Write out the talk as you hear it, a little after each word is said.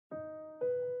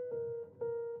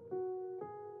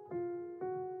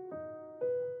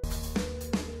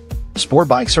Sport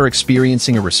bikes are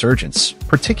experiencing a resurgence,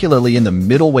 particularly in the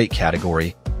middleweight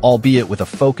category, albeit with a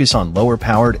focus on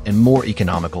lower-powered and more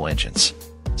economical engines.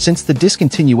 Since the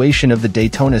discontinuation of the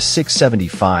Daytona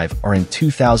 675 in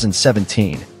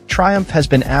 2017, Triumph has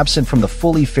been absent from the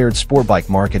fully fared sport bike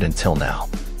market until now.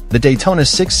 The Daytona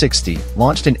 660,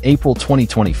 launched in April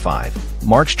 2025,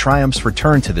 marks Triumph's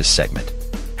return to this segment.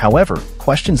 However,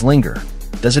 questions linger.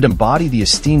 Does it embody the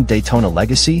esteemed Daytona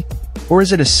legacy, or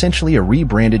is it essentially a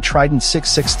rebranded Trident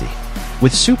 660?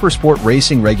 With supersport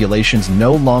racing regulations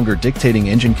no longer dictating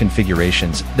engine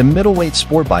configurations, the middleweight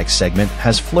sport bike segment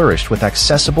has flourished with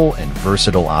accessible and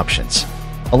versatile options.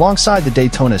 Alongside the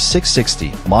Daytona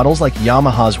 660, models like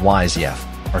Yamaha's YZF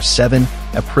R7,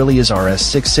 Aprilia's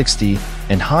RS660,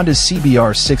 and Honda's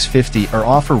CBR 650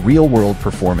 offer real-world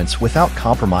performance without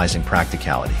compromising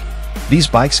practicality. These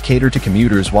bikes cater to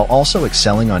commuters while also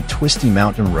excelling on twisty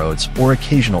mountain roads or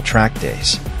occasional track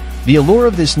days. The allure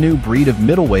of this new breed of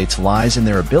middleweights lies in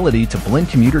their ability to blend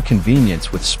commuter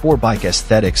convenience with sport bike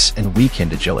aesthetics and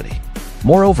weekend agility.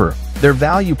 Moreover, their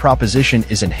value proposition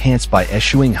is enhanced by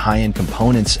eschewing high-end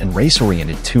components and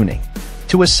race-oriented tuning.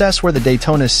 To assess where the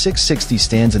Daytona 660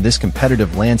 stands in this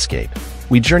competitive landscape,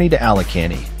 we journey to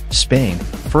Alicante, Spain,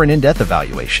 for an in-depth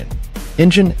evaluation.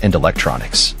 Engine and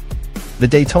electronics. The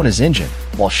Daytona's engine,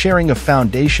 while sharing a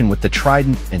foundation with the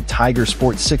Trident and Tiger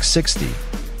Sport 660,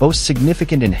 boasts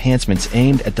significant enhancements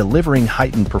aimed at delivering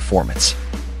heightened performance.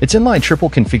 Its inline triple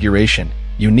configuration,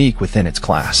 unique within its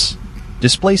class,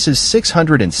 displaces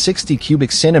 660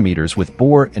 cubic centimeters with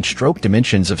bore and stroke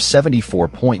dimensions of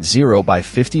 74.0 by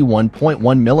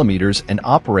 51.1 millimeters and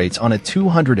operates on a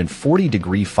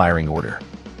 240-degree firing order.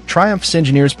 Triumph's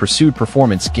engineers pursued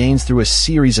performance gains through a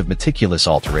series of meticulous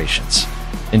alterations.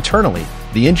 Internally,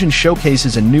 the engine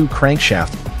showcases a new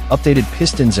crankshaft, updated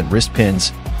pistons and wrist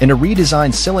pins, and a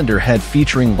redesigned cylinder head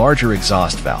featuring larger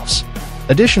exhaust valves.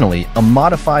 Additionally, a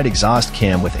modified exhaust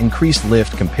cam with increased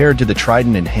lift compared to the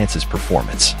Trident enhances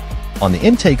performance. On the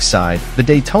intake side, the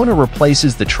Daytona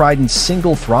replaces the Trident's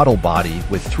single throttle body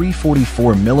with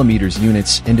 344mm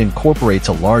units and incorporates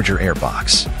a larger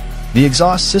airbox. The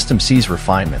exhaust system sees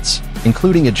refinements,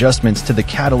 including adjustments to the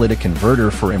catalytic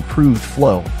converter for improved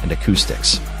flow and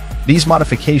acoustics. These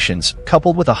modifications,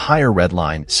 coupled with a higher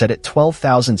redline set at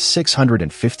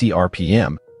 12,650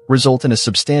 RPM, result in a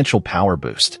substantial power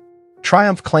boost.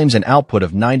 Triumph claims an output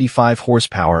of 95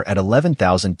 horsepower at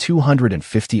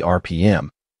 11,250 RPM,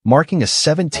 marking a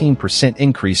 17%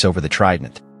 increase over the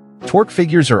Trident. Torque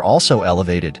figures are also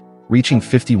elevated, reaching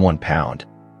 51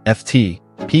 pound-ft,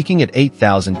 peaking at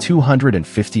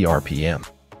 8,250 RPM.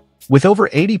 With over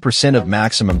 80% of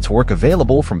maximum torque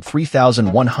available from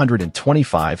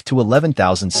 3,125 to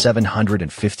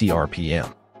 11,750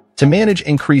 RPM. To manage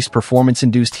increased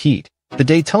performance-induced heat, the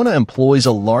Daytona employs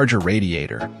a larger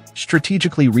radiator,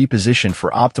 strategically repositioned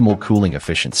for optimal cooling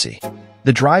efficiency.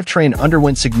 The drivetrain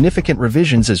underwent significant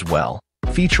revisions as well,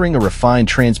 featuring a refined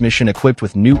transmission equipped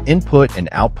with new input and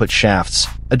output shafts,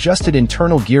 adjusted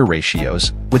internal gear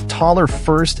ratios, with taller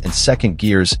first and second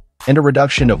gears, and a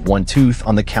reduction of one tooth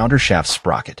on the countershaft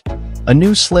sprocket. A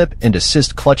new slip and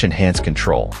assist clutch enhanced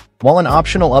control, while an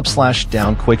optional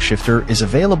up/down quickshifter is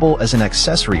available as an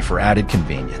accessory for added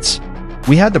convenience.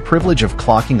 We had the privilege of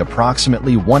clocking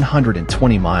approximately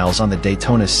 120 miles on the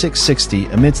Daytona 660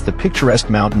 amidst the picturesque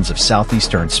mountains of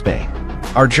southeastern Spain.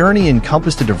 Our journey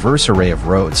encompassed a diverse array of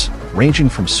roads, ranging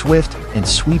from swift and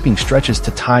sweeping stretches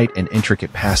to tight and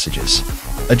intricate passages.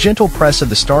 A gentle press of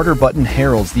the starter button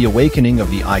heralds the awakening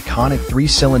of the iconic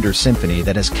three-cylinder symphony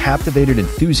that has captivated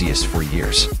enthusiasts for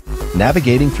years.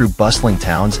 Navigating through bustling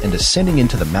towns and ascending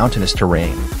into the mountainous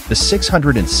terrain, the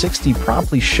 660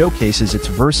 promptly showcases its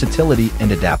versatility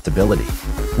and adaptability.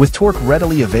 With torque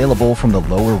readily available from the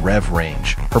lower rev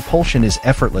range, propulsion is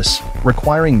effortless,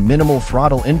 requiring minimal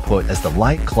throttle input as the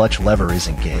light clutch lever is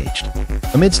engaged.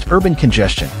 Amidst urban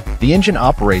congestion, the engine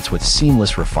operates with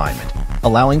seamless refinement,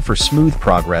 allowing for smooth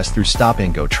progress through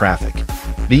stop-and-go traffic.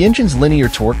 The engine's linear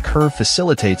torque curve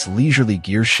facilitates leisurely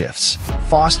gear shifts,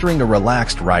 fostering a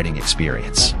relaxed riding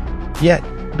experience. Yet,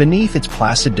 beneath its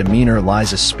placid demeanor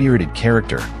lies a spirited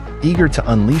character, eager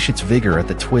to unleash its vigor at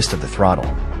the twist of the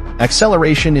throttle.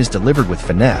 Acceleration is delivered with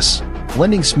finesse,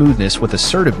 blending smoothness with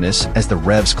assertiveness as the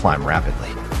revs climb rapidly.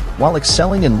 While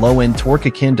excelling in low-end torque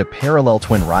akin to parallel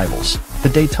twin rivals, the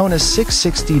Daytona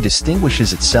 660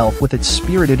 distinguishes itself with its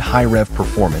spirited high-rev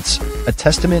performance, a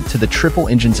testament to the triple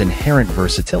engine's inherent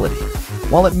versatility.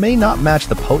 While it may not match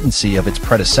the potency of its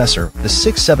predecessor, the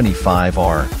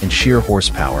 675R, in sheer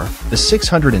horsepower, the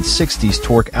 660's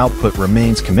torque output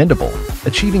remains commendable,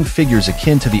 achieving figures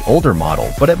akin to the older model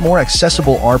but at more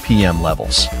accessible RPM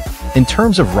levels. In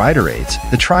terms of rider aids,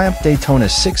 the Triumph Daytona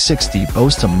 660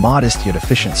 boasts a modest yet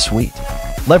efficient suite.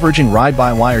 Leveraging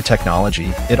ride-by-wire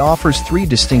technology, it offers 3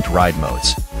 distinct ride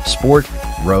modes: Sport,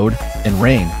 Road, and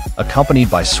Rain, accompanied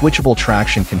by switchable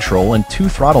traction control and 2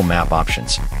 throttle map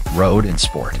options, Road and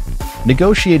Sport.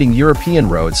 Negotiating European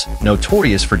roads,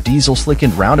 notorious for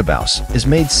diesel-slickened roundabouts, is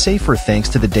made safer thanks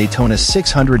to the Daytona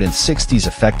 660's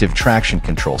effective traction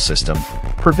control system,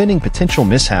 preventing potential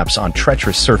mishaps on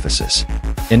treacherous surfaces.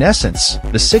 In essence,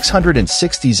 the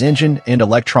 660's engine and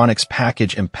electronics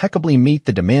package impeccably meet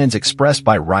the demands expressed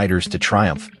by riders to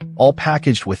Triumph, all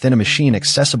packaged within a machine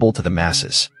accessible to the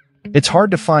masses. It's hard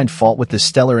to find fault with this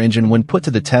stellar engine when put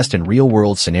to the test in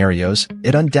real-world scenarios.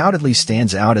 It undoubtedly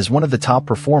stands out as one of the top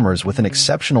performers with an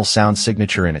exceptional sound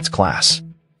signature in its class.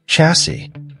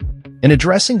 Chassis. In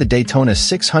addressing the Daytona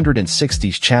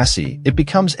 660's chassis, it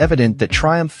becomes evident that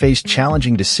Triumph faced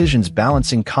challenging decisions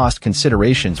balancing cost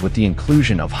considerations with the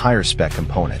inclusion of higher-spec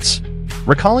components.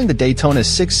 Recalling the Daytona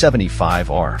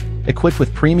 675R, equipped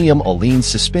with premium Öhlins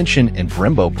suspension and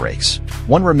Brembo brakes,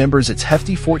 one remembers its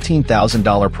hefty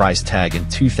 $14,000 price tag in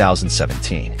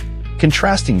 2017.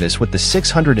 Contrasting this with the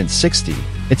 660,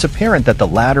 it's apparent that the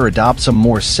latter adopts a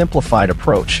more simplified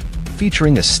approach,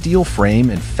 featuring a steel frame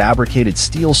and fabricated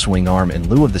steel swing arm in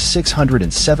lieu of the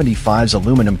 675's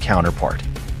aluminum counterpart.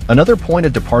 Another point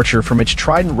of departure from its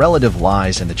Trident relative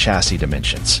lies in the chassis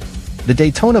dimensions. The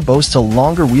Daytona boasts a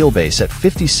longer wheelbase at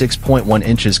 56.1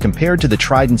 inches compared to the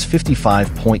Trident's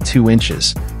 55.2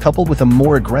 inches, coupled with a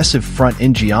more aggressive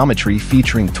front-end geometry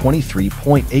featuring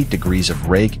 23.8 degrees of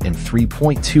rake and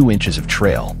 3.2 inches of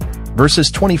trail,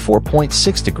 versus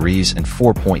 24.6 degrees and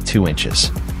 4.2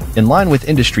 inches. In line with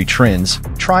industry trends,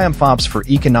 Triumph opts for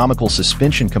economical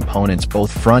suspension components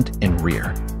both front and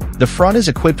rear. The front is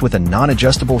equipped with a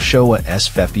non-adjustable Showa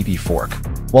S50 fork,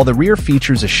 while the rear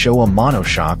features a Showa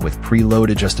monoshock with preload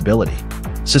adjustability.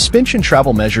 Suspension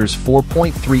travel measures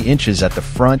 4.3 inches at the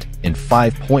front and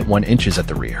 5.1 inches at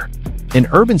the rear. In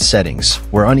urban settings,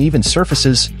 where uneven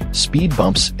surfaces, speed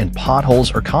bumps, and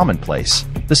potholes are commonplace,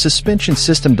 the suspension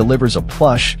system delivers a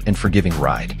plush and forgiving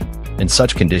ride. In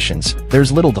such conditions,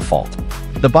 there's little default.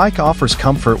 The bike offers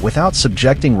comfort without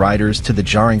subjecting riders to the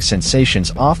jarring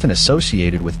sensations often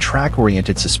associated with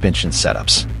track-oriented suspension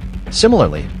setups.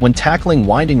 Similarly, when tackling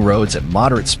winding roads at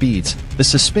moderate speeds, the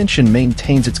suspension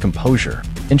maintains its composure,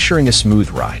 ensuring a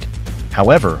smooth ride.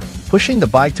 However, pushing the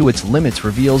bike to its limits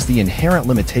reveals the inherent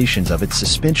limitations of its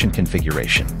suspension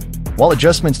configuration. While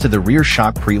adjustments to the rear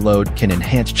shock preload can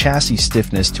enhance chassis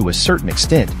stiffness to a certain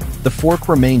extent, the fork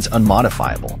remains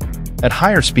unmodifiable. At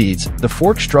higher speeds, the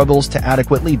fork struggles to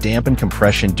adequately dampen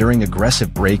compression during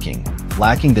aggressive braking,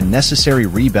 lacking the necessary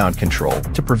rebound control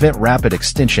to prevent rapid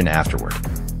extension afterward.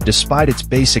 Despite its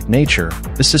basic nature,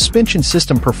 the suspension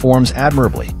system performs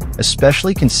admirably,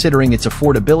 especially considering its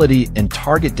affordability and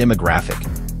target demographic,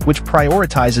 which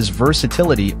prioritizes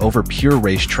versatility over pure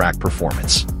racetrack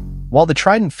performance. While the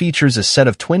Trident features a set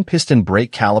of twin-piston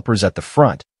brake calipers at the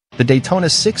front, the Daytona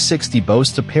 660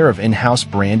 boasts a pair of in-house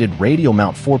branded radial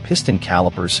mount 4-piston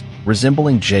calipers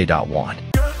resembling J.1.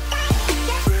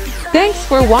 Thanks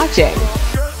for watching.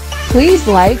 Please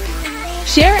like,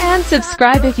 share and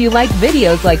subscribe if you like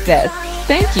videos like this.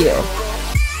 Thank you.